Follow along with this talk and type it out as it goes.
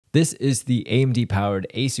This is the AMD-powered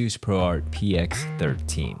ASUS ProArt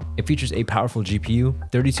PX13. It features a powerful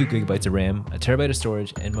GPU, 32 gigabytes of RAM, a terabyte of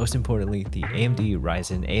storage, and most importantly, the AMD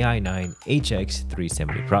Ryzen AI9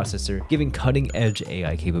 HX370 processor, giving cutting-edge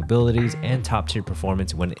AI capabilities and top-tier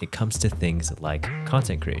performance when it comes to things like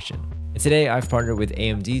content creation. And today, I've partnered with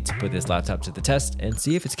AMD to put this laptop to the test and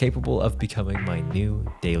see if it's capable of becoming my new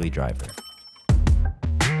daily driver.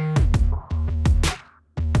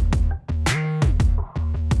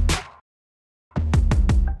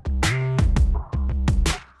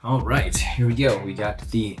 All right, here we go. We got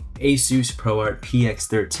the ASUS ProArt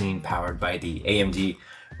PX13 powered by the AMD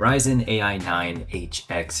Ryzen AI9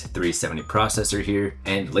 HX370 processor here.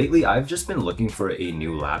 And lately, I've just been looking for a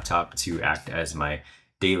new laptop to act as my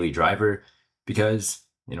daily driver because,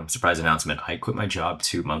 surprise announcement, I quit my job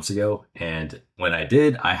 2 months ago. And when I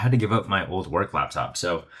did, I had to give up my old work laptop.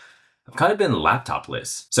 So I've kind of been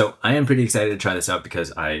laptopless. So I am pretty excited to try this out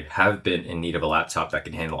because I have been in need of a laptop that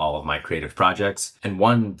can handle all of my creative projects. And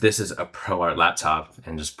one, this is a ProArt laptop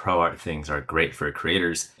and just ProArt things are great for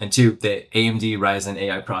creators. And two, the AMD Ryzen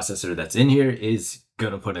AI processor that's in here is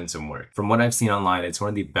gonna put in some work. From what I've seen online, it's one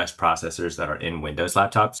of the best processors that are in Windows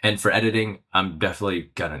laptops. And for editing, I'm definitely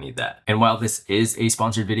gonna need that. And while this is a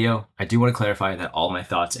sponsored video, I do wanna clarify that all my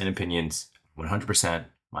thoughts and opinions, 100%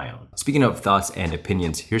 my own. Speaking of thoughts and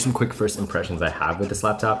opinions, here's some quick first impressions I have with this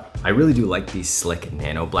laptop. I really do like the slick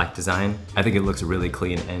nano black design. I think it looks really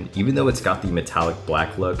clean, and even though it's got the metallic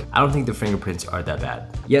black look, I don't think the fingerprints are that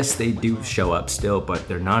bad. Yes, they do show up still, but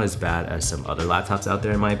they're not as bad as some other laptops out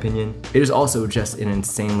there in my opinion. It is also just an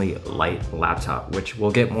insanely light laptop, which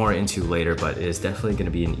we'll get more into later, but it is definitely gonna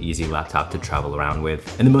be an easy laptop to travel around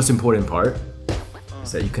with. And the most important part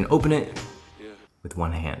is that you can open it with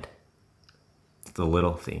one hand. The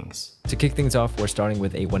little things. To kick things off, we're starting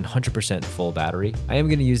with a 100% full battery. I am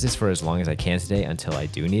going to use this for as long as I can today until I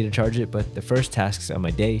do need to charge it, but the first tasks of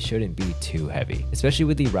my day shouldn't be too heavy, especially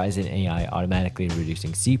with the Ryzen AI automatically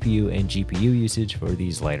reducing CPU and GPU usage for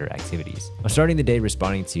these lighter activities. I'm starting the day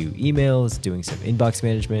responding to emails, doing some inbox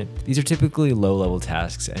management. These are typically low-level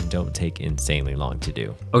tasks and don't take insanely long to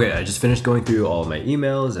do. Okay, I just finished going through all of my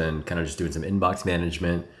emails and kind of just doing some inbox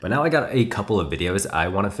management, but now I got a couple of videos I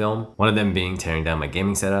want to film. One of them being tearing down my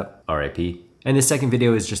gaming setup, RIP. And this second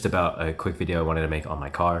video is just about a quick video I wanted to make on my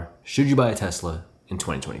car. Should you buy a Tesla in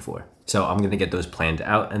 2024? So I'm gonna get those planned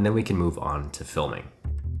out and then we can move on to filming.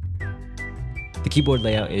 The keyboard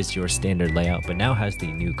layout is your standard layout, but now has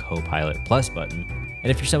the new Copilot Plus button. And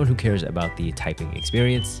if you're someone who cares about the typing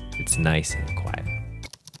experience, it's nice and quiet.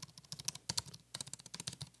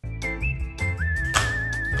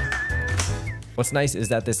 What's nice is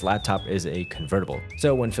that this laptop is a convertible.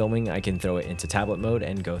 So when filming, I can throw it into tablet mode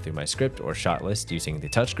and go through my script or shot list using the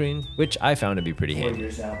touchscreen, which I found to be pretty handy. 4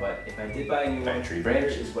 years now, but if I did buy a new one,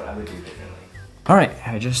 branch is what I would do differently. All right,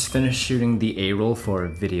 I just finished shooting the A-roll for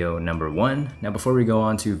video number 1. Now, before we go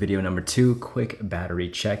on to video number 2, quick battery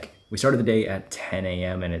check. We started the day at 10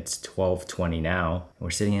 a.m. and it's 12:20 now. We're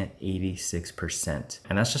sitting at 86%.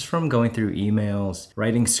 And that's just from going through emails,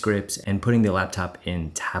 writing scripts, and putting the laptop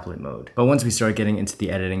in tablet mode. But once we start getting into the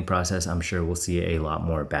editing process, I'm sure we'll see a lot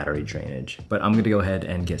more battery drainage. But I'm gonna go ahead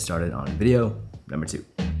and get started on video number 2.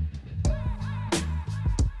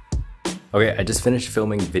 Okay, I just finished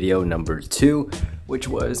filming video number 2, which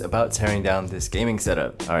was about tearing down this gaming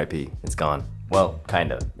setup. RIP, it's gone. Well,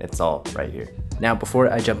 kinda, it's all right here. Now, before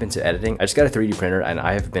I jump into editing, I just got a 3D printer and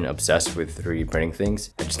I have been obsessed with 3D printing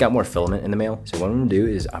things. I just got more filament in the mail. So what I'm gonna do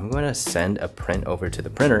is I'm gonna send a print over to the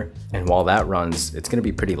printer, and while that runs, it's gonna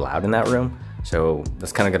be pretty loud in that room. So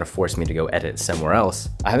that's kind of gonna force me to go edit somewhere else.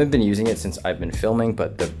 I haven't been using it since I've been filming,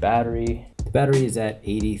 but the battery is at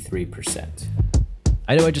 83%.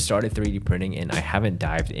 I know I just started 3D printing and I haven't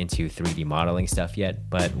dived into 3D modeling stuff yet,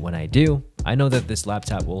 but when I do, I know that this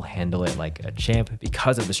laptop will handle it like a champ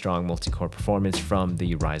because of the strong multi-core performance from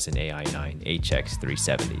the Ryzen AI9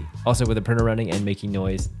 HX370. Also, with the printer running and making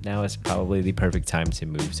noise, now is probably the perfect time to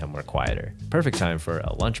move somewhere quieter. Perfect time for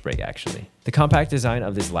a lunch break, actually. The compact design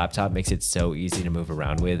of this laptop makes it so easy to move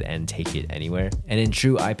around with and take it anywhere. And in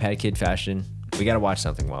true iPad kid fashion, we gotta watch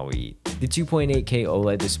something while we eat. The 2.8K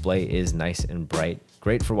OLED display is nice and bright,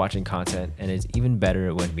 great for watching content, and is even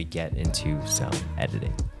better when we get into some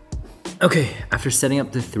editing. Okay, after setting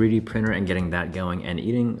up the 3D printer and getting that going and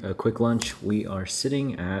eating a quick lunch, we are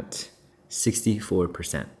sitting at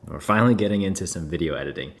 64%. We're finally getting into some video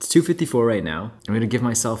editing. It's 2:54 right now. I'm gonna give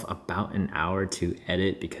myself about an hour to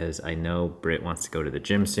edit because I know Britt wants to go to the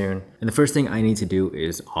gym soon. And the first thing I need to do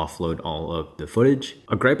is offload all of the footage.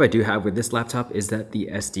 A gripe I do have with this laptop is that the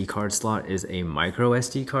SD card slot is a micro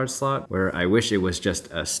SD card slot, where I wish it was just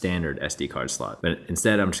a standard SD card slot. But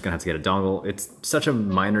instead, I'm just gonna have to get a dongle. It's such a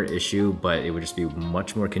minor issue, but it would just be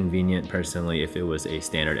much more convenient personally if it was a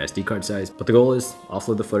standard SD card size. But the goal is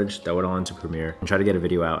offload the footage, throw it all into Premiere, and try to get a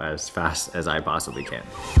video out as fast as I possibly can.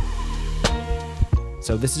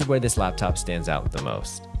 So this is where this laptop stands out the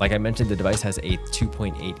most. Like I mentioned, the device has a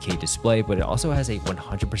 2.8K display, but it also has a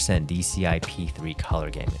 100% DCI P3 color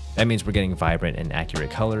gamut. That means we're getting vibrant and accurate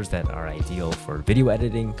colors that are ideal for video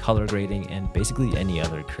editing, color grading, and basically any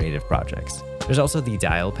other creative projects. There's also the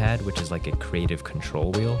dial pad, which is like a creative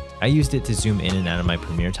control wheel. I used it to zoom in and out of my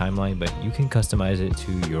Premiere timeline, but you can customize it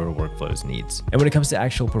to your workflow's needs. And when it comes to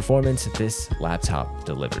actual performance, this laptop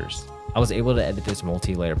delivers. I was able to edit this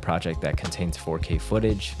multi-layer project that contains 4K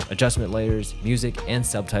footage, adjustment layers, music, and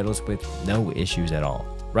subtitles with no issues at all.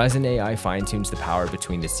 Ryzen AI fine-tunes the power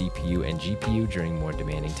between the CPU and GPU during more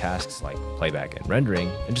demanding tasks like playback and rendering,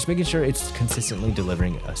 and just making sure it's consistently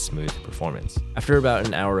delivering a smooth performance. After about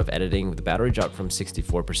an hour of editing, the battery dropped from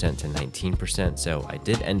 64% to 19%, so I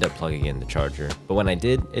did end up plugging in the charger. But when I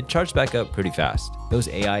did, it charged back up pretty fast. Those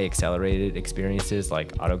AI accelerated experiences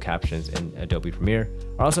like auto captions in Adobe Premiere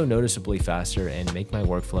are also noticeably faster and make my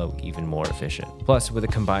workflow even more efficient. Plus, with the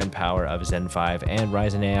combined power of Zen 5 and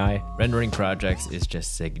Ryzen AI, rendering projects is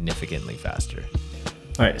just significantly faster.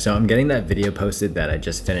 All right, so I'm getting that video posted that I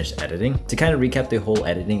just finished editing. To kind of recap the whole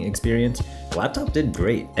editing experience, the laptop did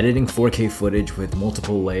great. Editing 4K footage with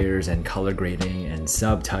multiple layers and color grading and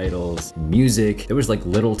subtitles, music. There was like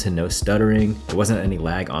little to no stuttering. There wasn't any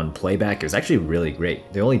lag on playback. It was actually really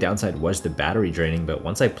great. The only downside was the battery draining, but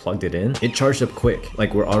once I plugged it in, it charged up quick.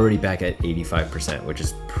 Like we're already back at 85%, which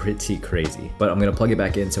is pretty crazy. But I'm gonna plug it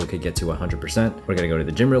back in so it could get to 100%. We're gonna go to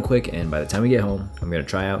the gym real quick, and by the time we get home, I'm gonna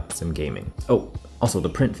try out some gaming. Oh, also, the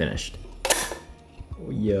print finished.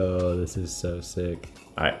 Yo, this is so sick.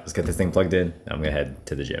 All right, let's get this thing plugged in. I'm gonna head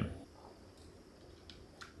to the gym.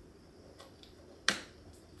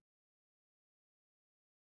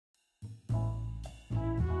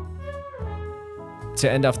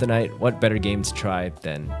 To end off the night, what better game to try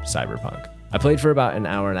than Cyberpunk? I played for about an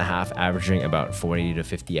hour and a half, averaging about 40 to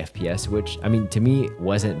 50 FPS, which, I mean, to me,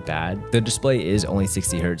 wasn't bad. The display is only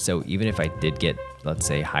 60 Hz, so even if I did get, let's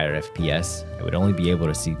say, higher FPS, I would only be able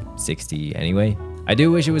to see 60 anyway. I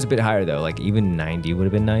do wish it was a bit higher though, like even 90 would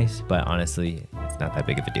have been nice, but honestly, it's not that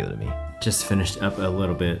big of a deal to me. Just finished up a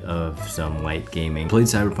little bit of some light gaming. Played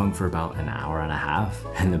Cyberpunk for about an hour and a half,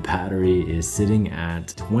 and the battery is sitting at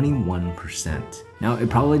 21%. Now, it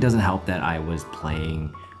probably doesn't help that I was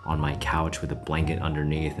playing on my couch with a blanket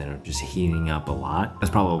underneath and just heating up a lot. That's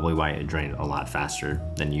probably why it drained a lot faster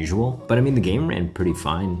than usual. But I mean, the game ran pretty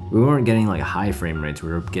fine. We weren't getting like high frame rates.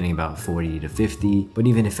 We were getting about 40 to 50. But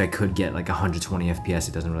even if I could get like 120 FPS,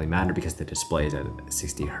 it doesn't really matter because the display is at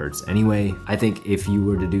 60 Hertz anyway. I think if you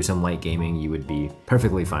were to do some light gaming, you would be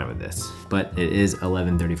perfectly fine with this. But it is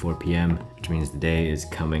 11:34 p.m., which means the day is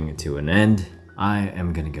coming to an end. I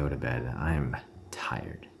am gonna go to bed. I am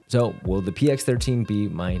tired. So will the PX13 be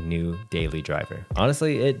my new daily driver?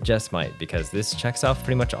 Honestly, it just might, because this checks off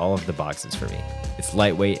pretty much all of the boxes for me. It's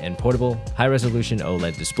lightweight and portable, high resolution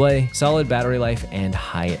OLED display, solid battery life, and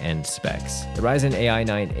high-end specs. The Ryzen AI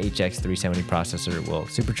 9 HX370 processor will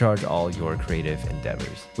supercharge all your creative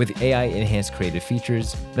endeavors. With AI-enhanced creative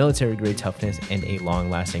features, military-grade toughness, and a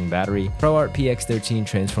long-lasting battery, ProArt PX13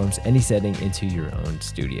 transforms any setting into your own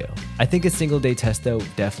studio. I think a single-day test, though,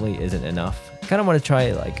 definitely isn't enough. I kind of want to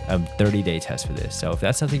try like a 30-day test for this, so if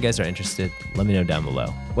that's something you guys are interested, let me know down below.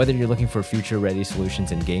 Whether you're looking for future-ready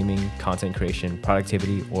solutions in gaming, content creation,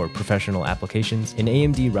 productivity, or professional applications, an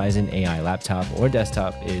AMD Ryzen AI laptop or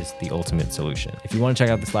desktop is the ultimate solution. If you want to check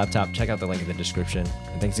out this laptop, check out the link in the description.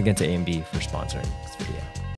 And thanks again to AMD for sponsoring this video.